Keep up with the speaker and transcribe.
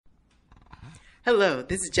Hello,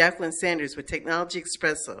 this is Jacqueline Sanders with Technology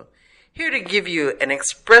Espresso, here to give you an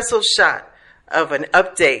espresso shot of an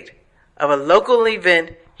update of a local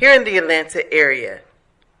event here in the Atlanta area.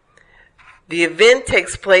 The event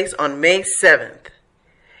takes place on May 7th.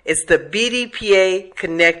 It's the BDPA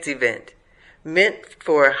Connect event, meant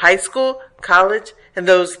for high school, college, and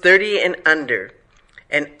those 30 and under.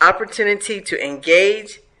 An opportunity to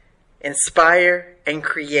engage, inspire, and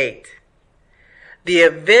create. The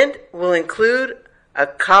event will include a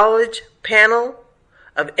college panel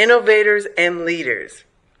of innovators and leaders,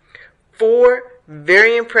 4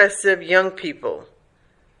 very impressive young people,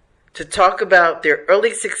 to talk about their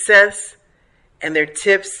early success and their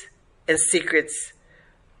tips and secrets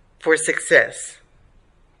for success.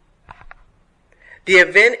 The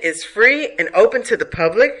event is free and open to the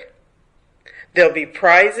public. There'll be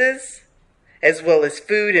prizes, as well as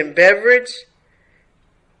food and beverage,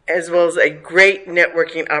 as well as a great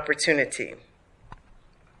networking opportunity.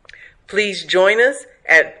 Please join us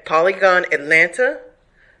at Polygon Atlanta,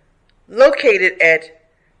 located at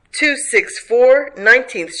 264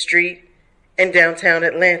 19th Street in downtown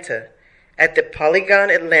Atlanta, at the Polygon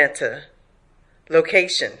Atlanta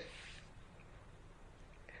location.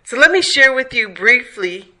 So let me share with you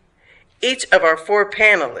briefly each of our 4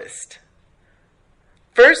 panelists.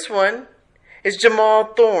 First one is Jamal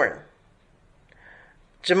Thorne.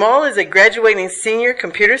 Jamal is a graduating senior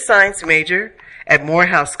computer science major at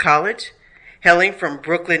Morehouse College, hailing from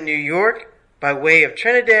Brooklyn, New York, by way of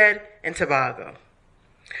Trinidad and Tobago.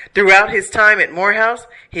 Throughout his time at Morehouse,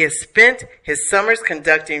 he has spent his summers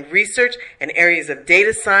conducting research in areas of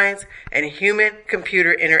data science and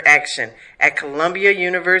human-computer interaction at Columbia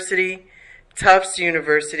University, Tufts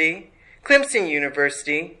University, Clemson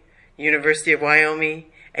University, University of Wyoming,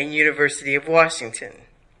 and University of Washington.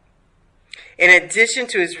 In addition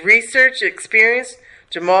to his research experience,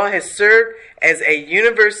 Jamal has served as a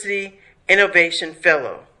University Innovation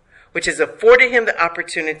Fellow, which has afforded him the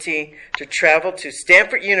opportunity to travel to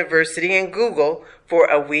Stanford University and Google for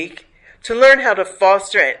a week to learn how to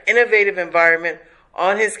foster an innovative environment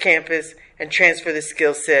on his campus and transfer the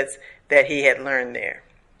skill sets that he had learned there.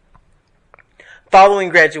 Following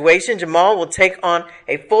graduation, Jamal will take on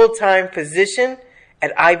a full-time position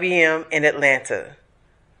at IBM in Atlanta.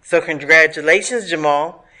 So congratulations,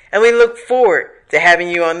 Jamal, and we look forward to having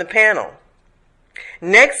you on the panel.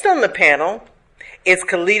 Next on the panel is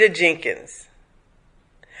Kalita Jenkins.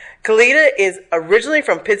 Kalita is originally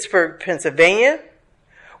from Pittsburgh, Pennsylvania,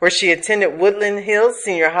 where she attended Woodland Hills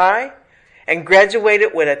Senior High and graduated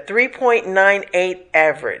with a 3.98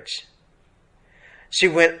 average. She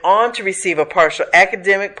went on to receive a partial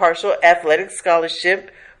academic, partial athletic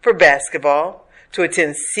scholarship for basketball to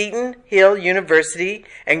attend Seton Hill University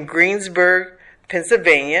in Greensburg,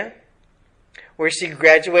 Pennsylvania, where she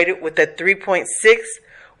graduated with a 3.6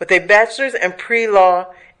 with a bachelor's in pre-law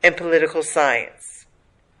and political science.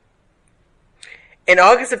 In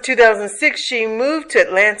August of 2006, she moved to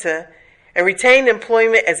Atlanta and retained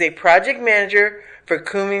employment as a project manager for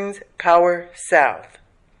Cummins Power South.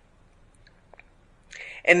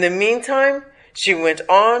 In the meantime, she went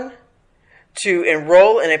on to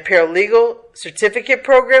enroll in a paralegal certificate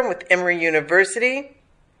program with Emory University,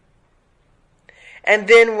 and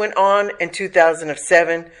then went on in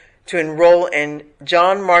 2007 to enroll in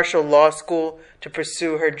John Marshall Law School to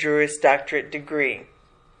pursue her Juris Doctorate degree.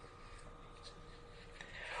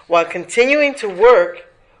 While continuing to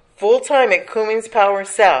work full-time at Cummins Power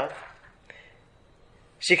South,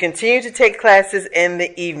 she continued to take classes in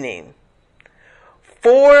the evening.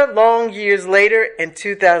 4 long years later, in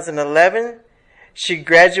 2011, she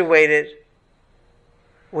graduated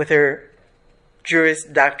with her Juris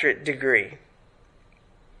Doctorate degree.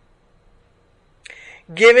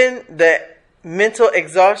 Given the mental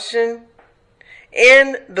exhaustion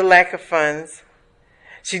and the lack of funds,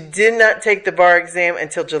 she did not take the bar exam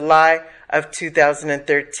until July of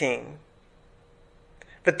 2013.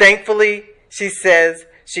 But thankfully, she says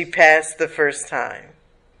she passed the first time.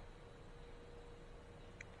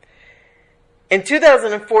 In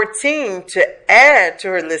 2014, to add to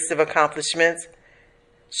her list of accomplishments,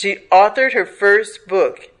 she authored her first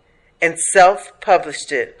book and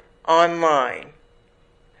self-published it online.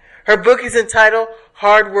 Her book is entitled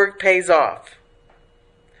Hard Work Pays Off.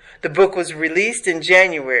 The book was released in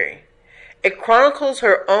January. It chronicles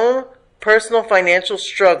her own personal financial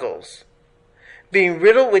struggles, being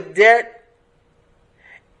riddled with debt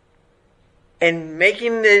and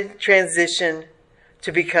making the transition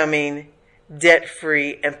to becoming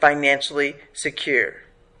debt-free and financially secure.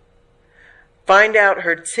 Find out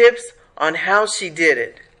her tips on how she did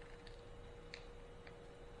it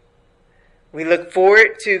We look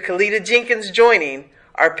forward to Kalita Jenkins joining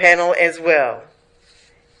our panel as well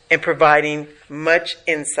and providing much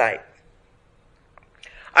insight.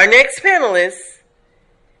 Our next panelist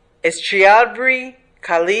is Triabri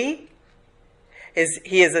Kali.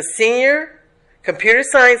 He is a senior computer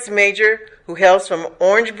science major who hails from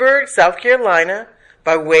Orangeburg, South Carolina,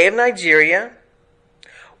 by way of Nigeria.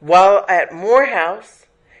 While at Morehouse,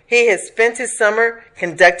 he has spent his summer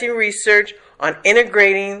conducting research on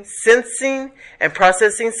integrating sensing and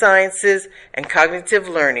processing sciences and cognitive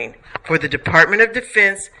learning for the Department of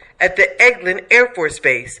Defense at the Eglin Air Force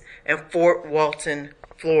Base in Fort Walton,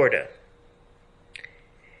 Florida.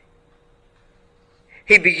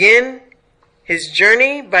 He began his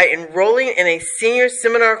journey by enrolling in a senior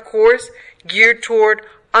seminar course geared toward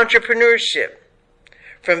entrepreneurship.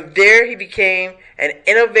 From there, he became an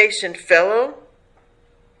innovation fellow,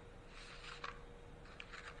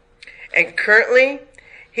 and currently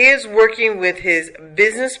he is working with his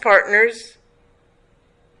business partners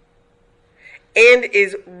and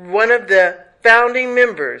is one of the founding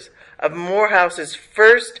members of Morehouse's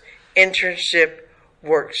first internship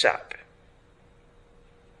workshop.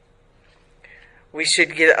 We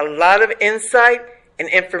should get a lot of insight and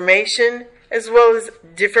information as well as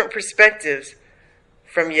different perspectives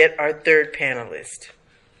from yet our third panelist.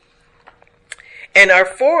 And our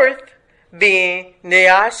fourth being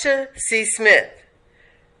Nyasha C. Smith.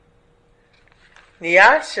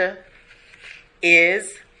 Nyasha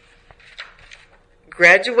is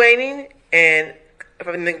graduating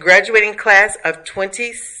from the graduating class of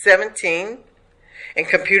 2017 in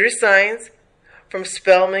computer science from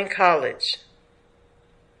Spelman College.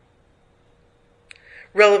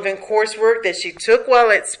 Relevant coursework that she took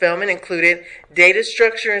while at Spelman included data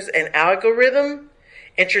structures and algorithm,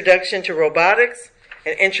 introduction to robotics,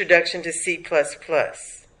 and introduction to C++.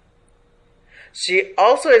 She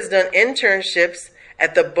also has done internships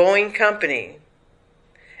at the Boeing Company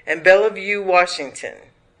in Bellevue, Washington.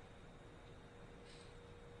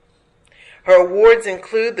 Her awards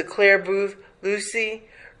include the Claire Booth Lucy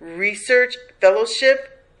Research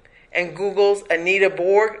Fellowship and Google's Anita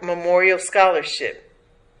Borg Memorial Scholarship,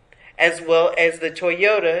 as well as the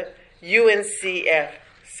Toyota UNCF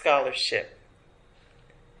Scholarship.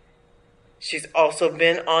 She's also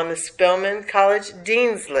been on the Spelman College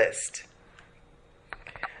Dean's List.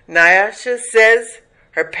 Nyasha says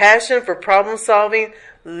her passion for problem solving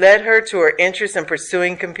led her to her interest in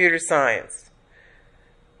pursuing computer science.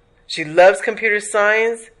 She loves computer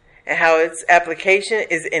science and how its application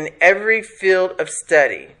is in every field of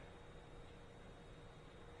study.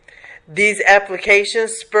 These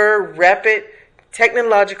applications spur rapid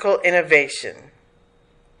technological innovation.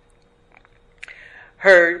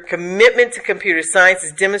 Her commitment to computer science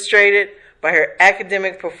is demonstrated by her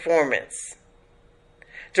academic performance.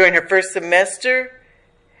 During her first semester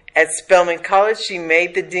at Spelman College, she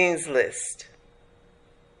made the Dean's List.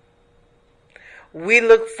 We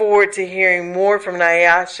look forward to hearing more from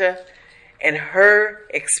Nyasha and her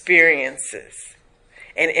experiences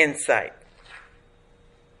and insight.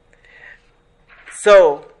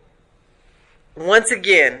 So, once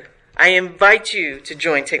again, I invite you to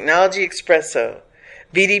join Technology Expresso,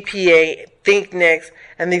 BDPA, Think Next,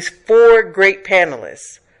 and these four great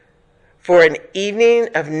panelists for an evening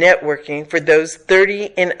of networking for those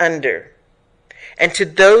 30 and under. And to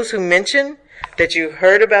those who mentioned that you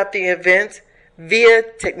heard about the event via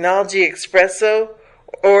Technology Expresso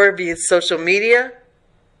or via social media,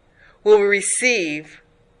 will receive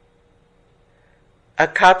a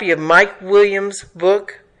copy of Mike Williams'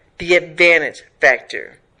 book, The Advantage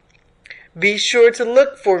Factor. Be sure to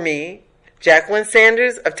look for me, Jacqueline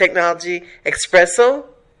Sanders of Technology Expresso,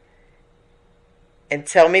 and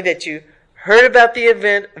tell me that you heard about the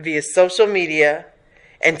event via social media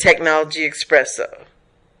and Technology Expresso.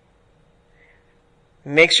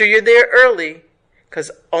 Make sure you're there early, because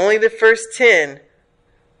only the first 10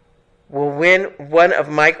 will win one of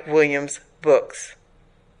Mike Williams' books.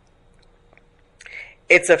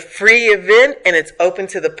 It's a free event and it's open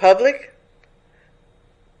to the public.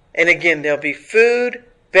 And again, there'll be food,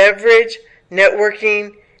 beverage,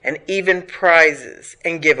 networking, and even prizes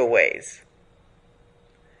and giveaways.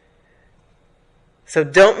 So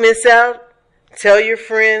don't miss out. Tell your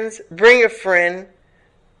friends, bring a friend,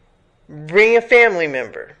 bring a family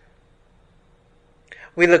member.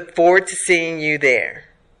 We look forward to seeing you there.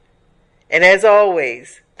 And as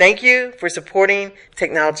always, thank you for supporting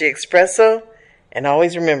Technology Expresso. And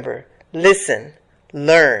always remember, listen,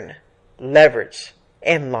 learn, leverage,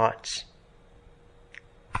 and launch.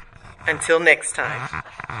 Until next time.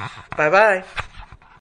 Bye-bye.